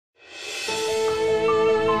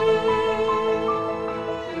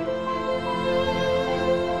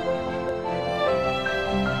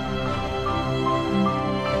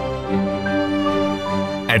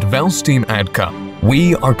Valsteam ADCA,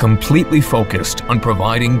 we are completely focused on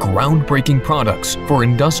providing groundbreaking products for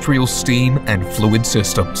industrial steam and fluid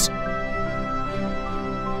systems.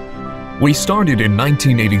 We started in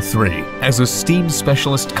 1983 as a steam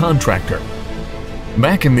specialist contractor.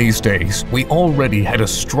 Back in these days, we already had a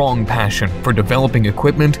strong passion for developing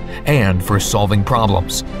equipment and for solving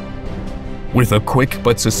problems. With a quick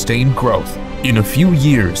but sustained growth, in a few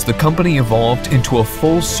years the company evolved into a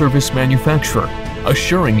full-service manufacturer,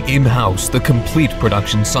 assuring in-house the complete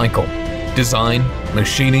production cycle: design,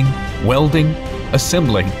 machining, welding,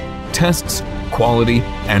 assembly, tests, quality,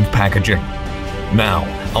 and packaging. Now,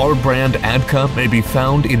 our brand ADCA may be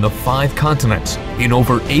found in the 5 continents, in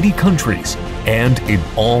over 80 countries, and in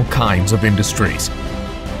all kinds of industries.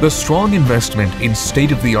 The strong investment in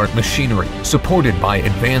state-of-the-art machinery, supported by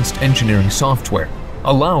advanced engineering software,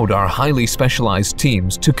 allowed our highly specialized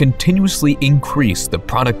teams to continuously increase the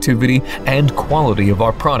productivity and quality of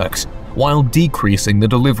our products while decreasing the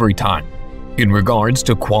delivery time. In regards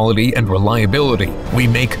to quality and reliability, we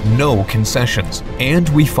make no concessions, and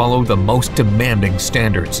we follow the most demanding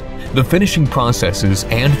standards. The finishing processes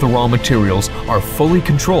and the raw materials are fully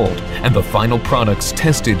controlled, and the final products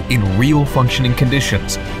tested in real functioning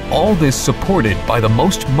conditions. All this supported by the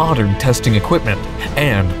most modern testing equipment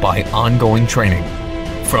and by ongoing training.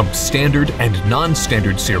 From standard and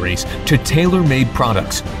non-standard series to tailor-made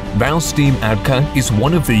products, Valsteam ADCA is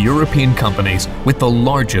one of the European companies with the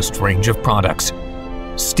largest range of products.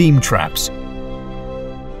 Steam traps,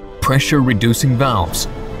 pressure-reducing valves,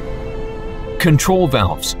 control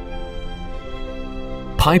valves,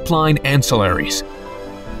 pipeline ancillaries,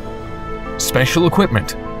 special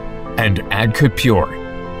equipment, and ADCA Pure.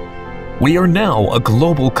 We are now a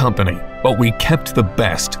global company, but we kept the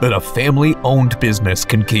best that a family-owned business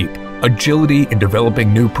can keep: agility in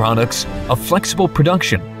developing new products, a flexible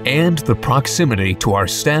production, and the proximity to our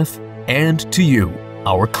staff and to you,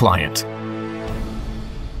 our client.